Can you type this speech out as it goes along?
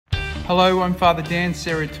Hello, I'm Father Dan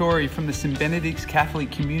Serratori from the St Benedict's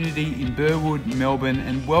Catholic Community in Burwood, Melbourne,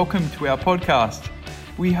 and welcome to our podcast.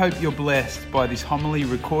 We hope you're blessed by this homily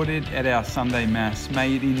recorded at our Sunday Mass.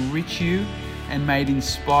 May it enrich you and may it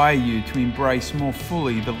inspire you to embrace more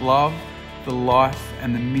fully the love, the life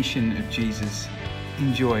and the mission of Jesus.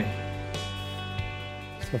 Enjoy.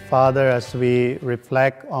 So Father, as we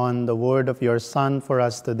reflect on the word of your Son for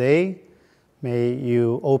us today, may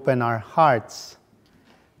you open our hearts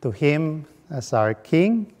to Him as our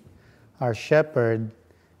King, our Shepherd,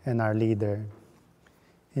 and our Leader.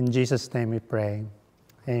 In Jesus' name we pray.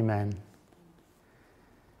 Amen.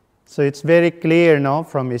 So it's very clear,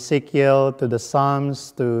 from Ezekiel to the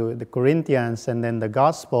Psalms to the Corinthians and then the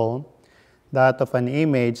Gospel, that of an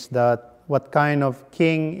image that what kind of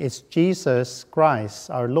King is Jesus Christ,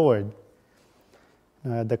 our Lord.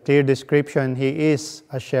 The clear description, He is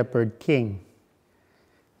a Shepherd King.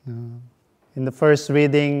 In the first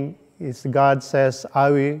reading, God says,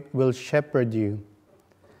 I will shepherd you.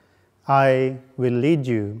 I will lead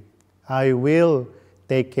you. I will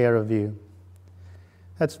take care of you.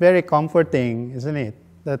 That's very comforting, isn't it?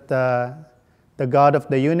 That the God of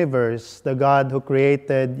the universe, the God who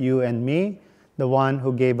created you and me, the one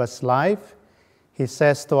who gave us life, He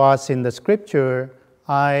says to us in the Scripture,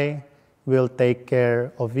 I will take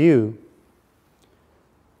care of you.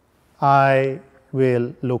 I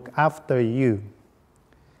will look after you.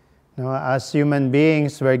 As human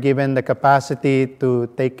beings, we're given the capacity to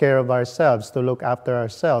take care of ourselves, to look after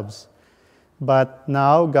ourselves. But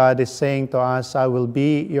now God is saying to us, I will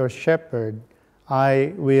be your shepherd.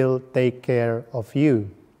 I will take care of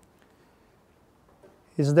you.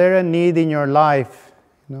 Is there a need in your life?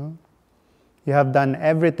 You have done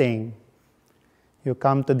everything. You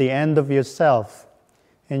come to the end of yourself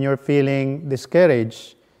and you're feeling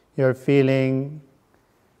discouraged. You're feeling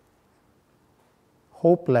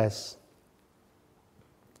hopeless.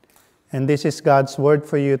 And this is God's word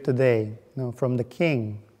for you today. From the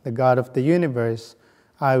King, the God of the universe,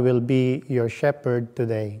 I will be your shepherd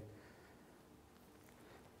today.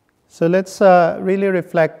 So let's really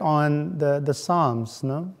reflect on the Psalms.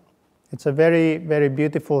 It's a very, very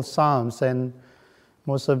beautiful Psalms, and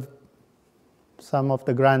some of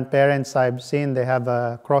the grandparents I've seen, they have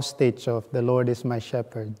a cross-stitch of the Lord is my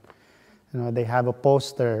shepherd. They have a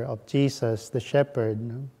poster of Jesus, the shepherd.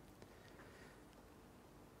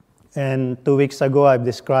 And 2 weeks ago, I've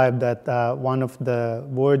described that one of the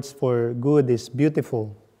words for good is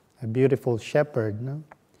beautiful, a beautiful shepherd.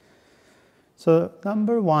 So,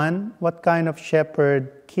 number one, what kind of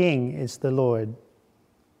shepherd king is the Lord?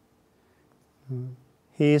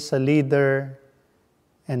 He is a leader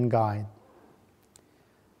and guide.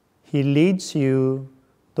 He leads you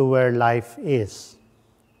to where life is.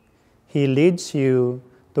 He leads you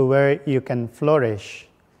to where you can flourish.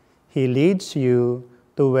 He leads you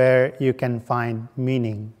to where you can find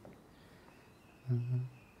meaning.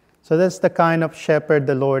 So that's the kind of shepherd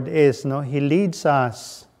the Lord is. He leads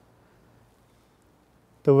us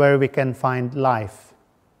to where we can find life.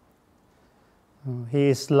 He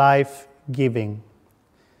is life-giving.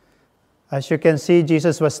 As you can see,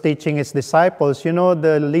 Jesus was teaching His disciples.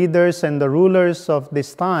 The leaders and the rulers of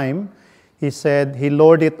this time, He said, He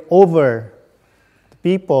lorded it over the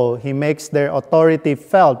people. He makes their authority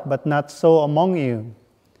felt, but not so among you.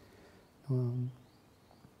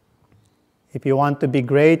 If you want to be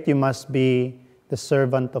great, you must be the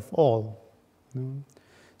servant of all.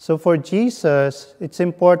 So for Jesus, it's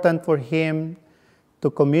important for Him to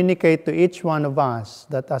communicate to each one of us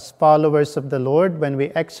that as followers of the Lord, when we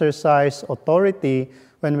exercise authority,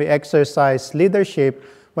 when we exercise leadership,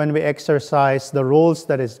 when we exercise the roles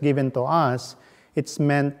that is given to us, it's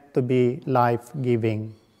meant to be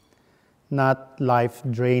life-giving, not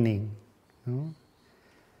life-draining.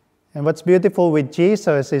 And what's beautiful with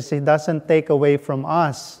Jesus is He doesn't take away from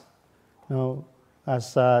us.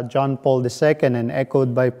 As John Paul II and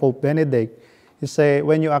echoed by Pope Benedict, he say,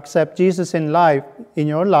 when you accept Jesus in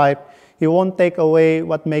your life, He won't take away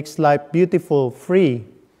what makes life beautiful, free.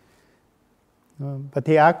 But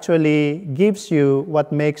He actually gives you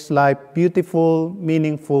what makes life beautiful,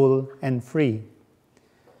 meaningful, and free.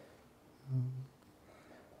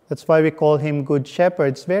 That's why we call Him Good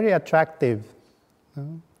Shepherd. It's very attractive.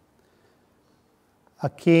 A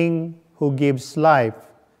king who gives life.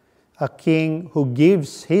 A king who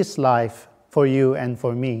gives His life for you and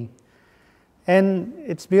for me. And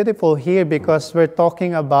it's beautiful here because we're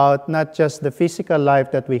talking about not just the physical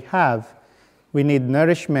life that we have. We need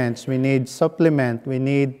nourishments, we need supplement, we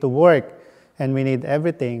need to work, and we need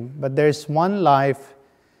everything. But there's one life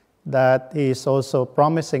that He is also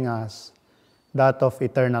promising us, that of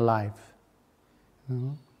eternal life.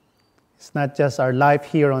 It's not just our life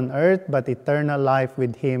here on earth, but eternal life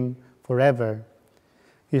with Him forever.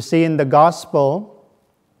 You see, in the gospel,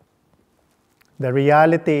 the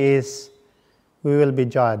reality is we will be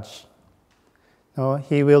judged. No,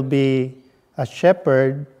 He will be a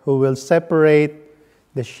shepherd who will separate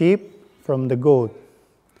the sheep from the goat.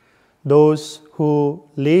 Those who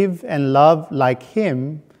live and love like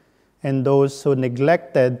Him, and those who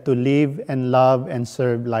neglected to live and love and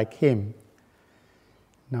serve like Him.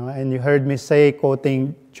 No, and you heard me say,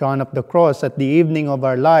 quoting John of the Cross, at the evening of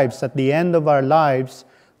our lives, at the end of our lives,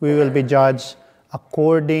 we will be judged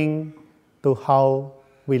according to how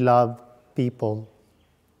we love people.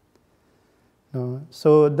 No?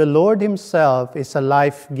 So the Lord Himself is a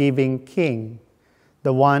life-giving King,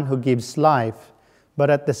 the one who gives life. But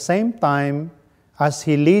at the same time, as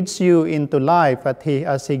He leads you into life,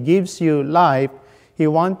 as He gives you life, He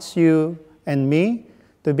wants you and me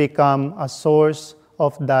to become a source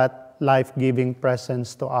of that life-giving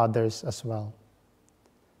presence to others as well.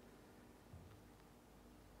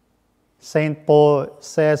 St. Paul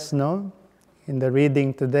says, in the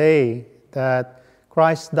reading today, that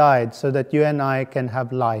Christ died so that you and I can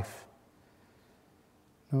have life.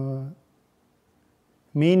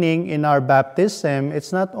 Meaning, in our baptism,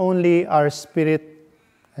 it's not only our spirit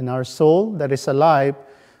and our soul that is alive,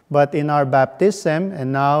 but in our baptism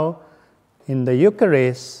and now in the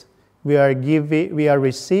Eucharist, we are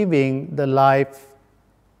receiving the life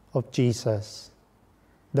of Jesus,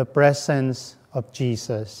 the presence of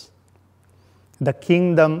Jesus, the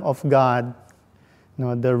kingdom of God,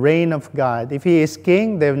 the reign of God. If He is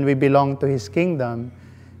King, then we belong to His kingdom.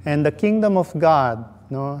 And the kingdom of God,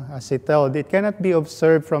 as He told, it cannot be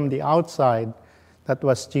observed from the outside. That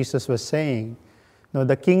was Jesus was saying. No,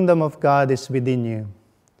 the kingdom of God is within you.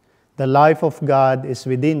 The life of God is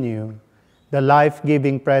within you. The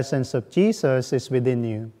life-giving presence of Jesus is within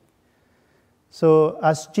you. So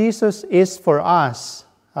as Jesus is for us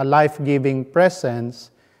a life-giving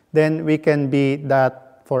presence, then we can be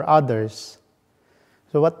that for others.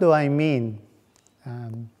 So what do I mean?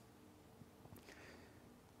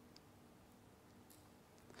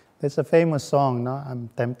 There's a famous song, I'm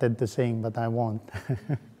tempted to sing, but I won't.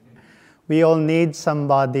 We all need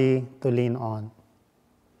somebody to lean on.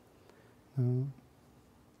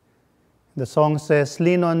 The song says,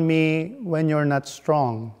 lean on me when you're not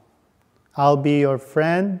strong. I'll be your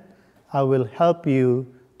friend. I will help you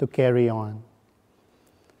to carry on.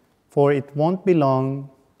 For it won't be long,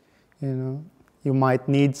 you might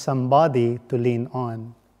need somebody to lean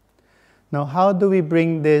on. Now, how do we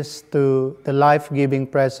bring this to the life-giving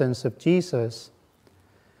presence of Jesus?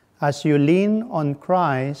 As you lean on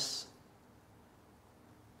Christ,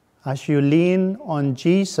 as you lean on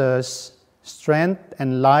Jesus' strength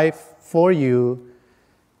and life for you,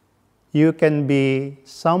 you can be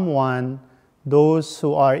someone those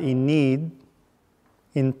who are in need,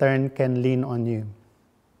 in turn, can lean on you.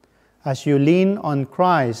 As you lean on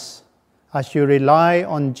Christ, as you rely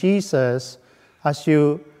on Jesus, as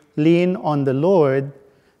you lean on the Lord,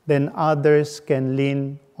 then others can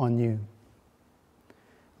lean on you.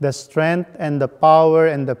 The strength and the power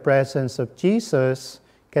and the presence of Jesus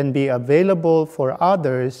can be available for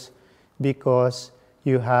others because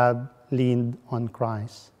you have leaned on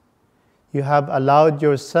Christ. You have allowed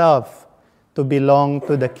yourself to belong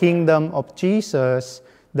to the kingdom of Jesus,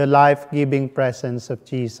 the life-giving presence of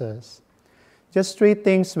Jesus. Just three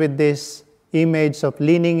things with this image of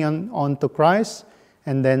leaning onto Christ,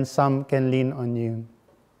 and then some can lean on you.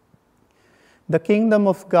 The kingdom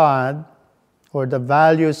of God, or the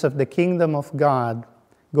values of the kingdom of God,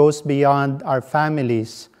 goes beyond our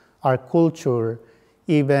families, our culture,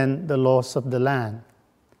 even the laws of the land.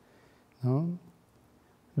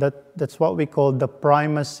 That's what we call the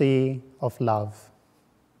primacy of love.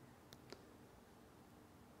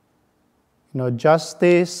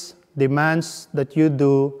 Justice demands that you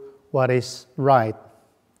do what is right.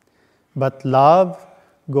 But love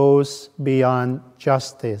goes beyond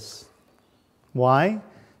justice. Why?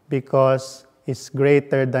 Because it's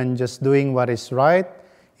greater than just doing what is right.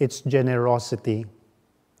 It's generosity.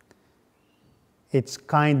 It's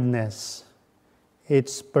kindness.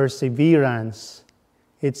 It's perseverance.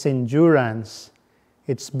 It's endurance.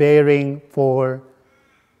 It's bearing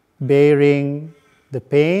the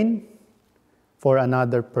pain for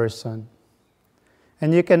another person.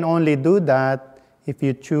 And you can only do that if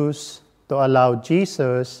you choose to allow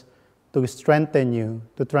Jesus to strengthen you,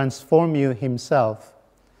 to transform you Himself.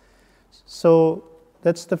 So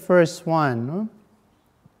that's the first one,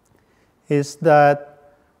 is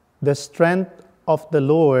that the strength of the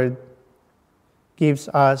Lord gives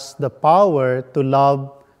us the power to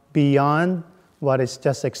love beyond what is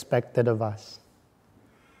just expected of us.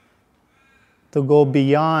 To go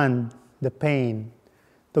beyond the pain,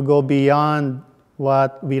 to go beyond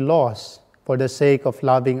what we lost for the sake of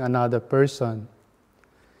loving another person.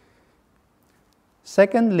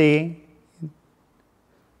 Secondly,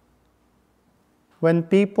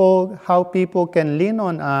 how people can lean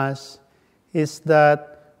on us is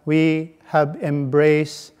that we have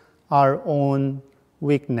embraced our own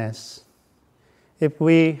weakness. If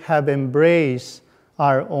we have embraced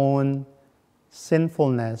our own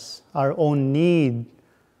sinfulness, our own need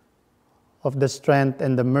of the strength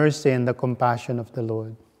and the mercy and the compassion of the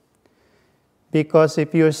Lord. Because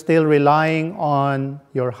if you're still relying on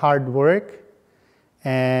your hard work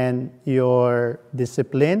and your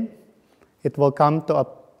discipline, it will come to a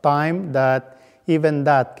time that even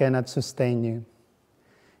that cannot sustain you.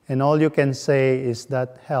 And all you can say is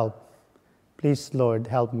that, help. Please, Lord,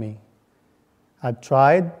 help me. I've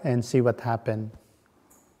tried and see what happened.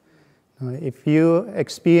 If you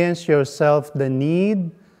experience yourself the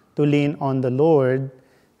need to lean on the Lord,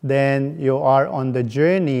 then you are on the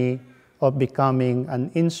journey of becoming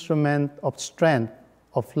an instrument of strength,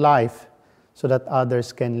 of life, so that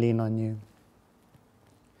others can lean on you.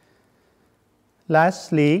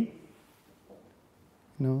 Lastly,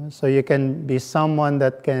 so you can be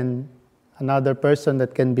another person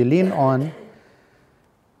that can be leaned on,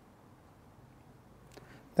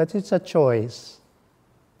 that it's a choice.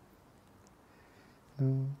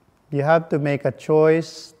 You have to make a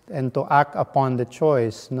choice and to act upon the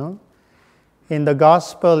choice. In the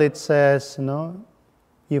gospel it says,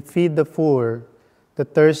 you feed the poor, the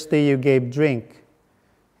thirsty you gave drink.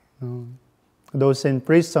 Those in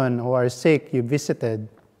prison who are sick you visited.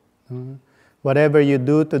 Whatever you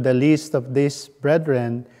do to the least of these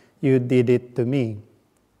brethren, you did it to me.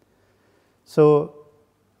 So,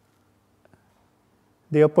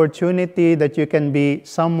 the opportunity that you can be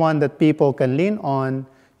someone that people can lean on,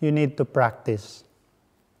 you need to practice.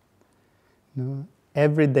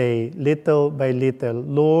 Every day, little by little,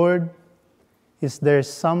 Lord, is there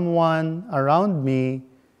someone around me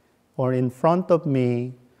or in front of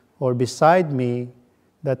me or beside me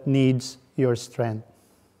that needs your strength?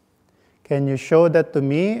 Can you show that to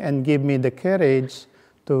me and give me the courage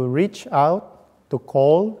to reach out, to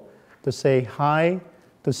call, to say hi,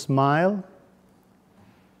 to smile?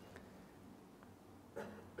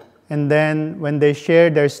 And then when they share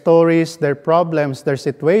their stories, their problems, their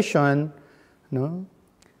situation,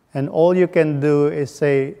 and all you can do is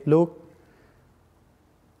say, look,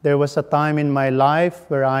 there was a time in my life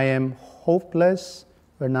where I am hopeless,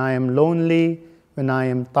 when I am lonely, when I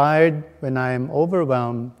am tired, when I am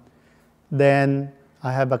overwhelmed. Then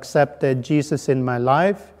I have accepted Jesus in my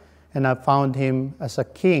life, and I found Him as a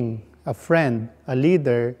king, a friend, a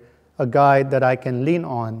leader, a guide that I can lean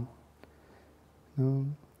on.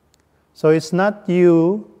 So it's not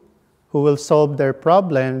you who will solve their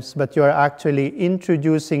problems, but you are actually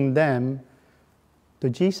introducing them to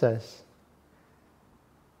Jesus.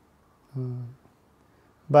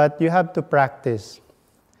 But you have to practice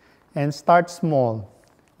and start small.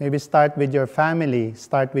 Maybe start with your family,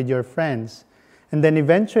 start with your friends. And then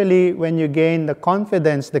eventually, when you gain the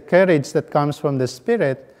confidence, the courage that comes from the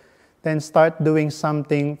Spirit, then start doing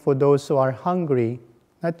something for those who are hungry,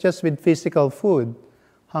 not just with physical food,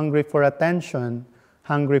 hungry for attention,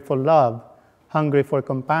 hungry for love, hungry for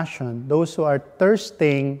compassion, those who are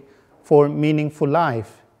thirsting for meaningful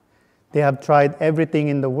life. They have tried everything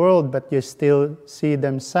in the world, but you still see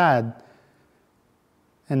them sad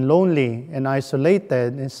and lonely and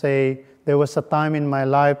isolated and say, there was a time in my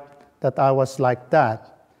life that I was like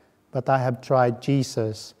that, but I have tried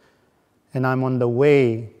Jesus and I'm on the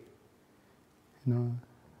way,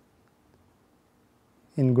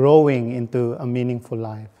 in growing into a meaningful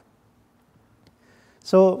life.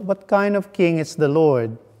 So what kind of king is the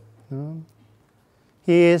Lord?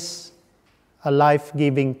 He is a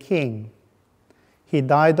life-giving king. He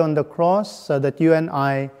died on the cross so that you and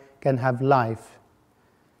I can have life.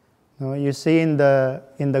 You see in the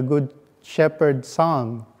Good Shepherd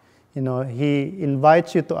song, he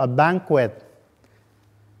invites you to a banquet.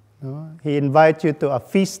 He invites you to a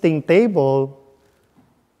feasting table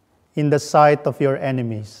in the sight of your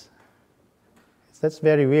enemies. That's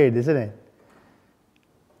very weird, isn't it?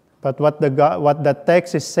 But what the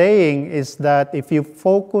text is saying is that if you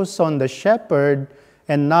focus on the shepherd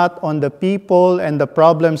and not on the people and the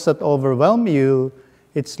problems that overwhelm you,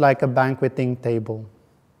 it's like a banqueting table.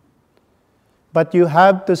 But you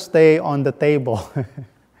have to stay on the table.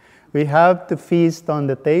 We have to feast on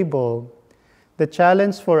the table. The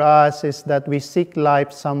challenge for us is that we seek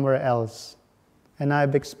life somewhere else. And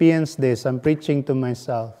I've experienced this. I'm preaching to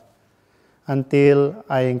myself. until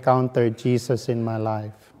I encountered Jesus in my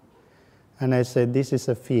life. And I said, this is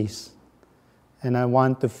a feast, and I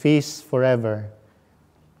want to feast forever.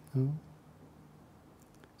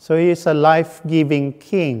 So He is a life-giving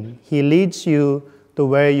King. He leads you to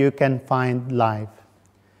where you can find life.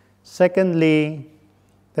 Secondly,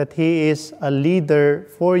 that He is a leader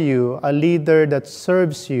for you, a leader that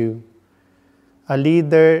serves you, a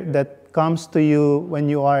leader that comes to you when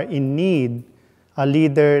you are in need, a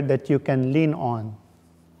leader that you can lean on.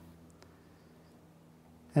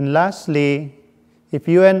 And lastly, if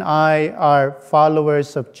you and I are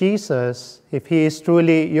followers of Jesus, if He is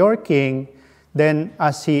truly your King, then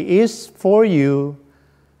as He is for you,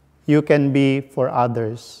 you can be for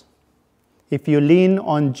others. If you lean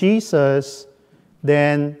on Jesus,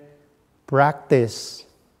 then practice,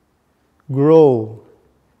 grow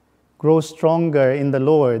stronger in the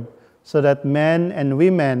Lord, so that men and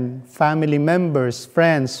women, family members,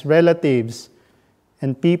 friends, relatives,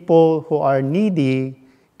 and people who are needy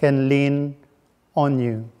can lean on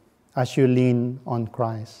you as you lean on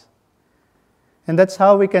Christ. And that's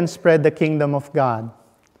how we can spread the kingdom of God.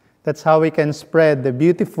 That's how we can spread the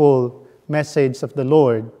beautiful message of the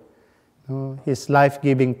Lord, His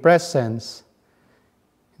life-giving presence,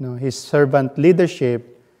 His servant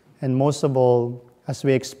leadership, and most of all, as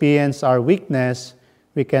we experience our weakness,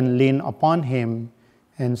 we can lean upon Him.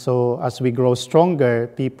 And so as we grow stronger,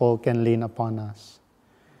 people can lean upon us.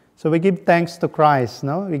 So we give thanks to Christ,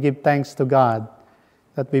 no? We give thanks to God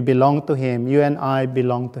that we belong to Him. You and I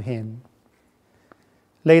belong to Him.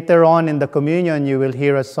 Later on in the communion, you will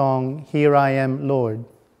hear a song, Here I Am, Lord.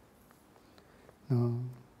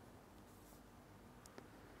 And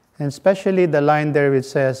especially the line there which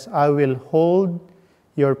says, I will hold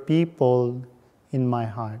your people in my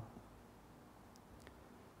heart.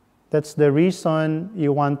 That's the reason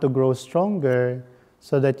you want to grow stronger,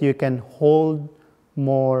 so that you can hold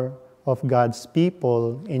more of God's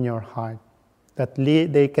people in your heart, that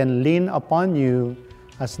they can lean upon you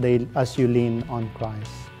as you lean on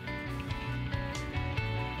Christ.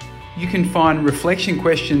 You can find reflection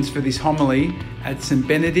questions for this homily at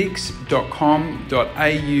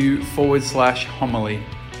stbenedicts.com.au/homily.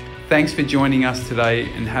 Thanks for joining us today,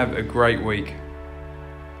 and have a great week.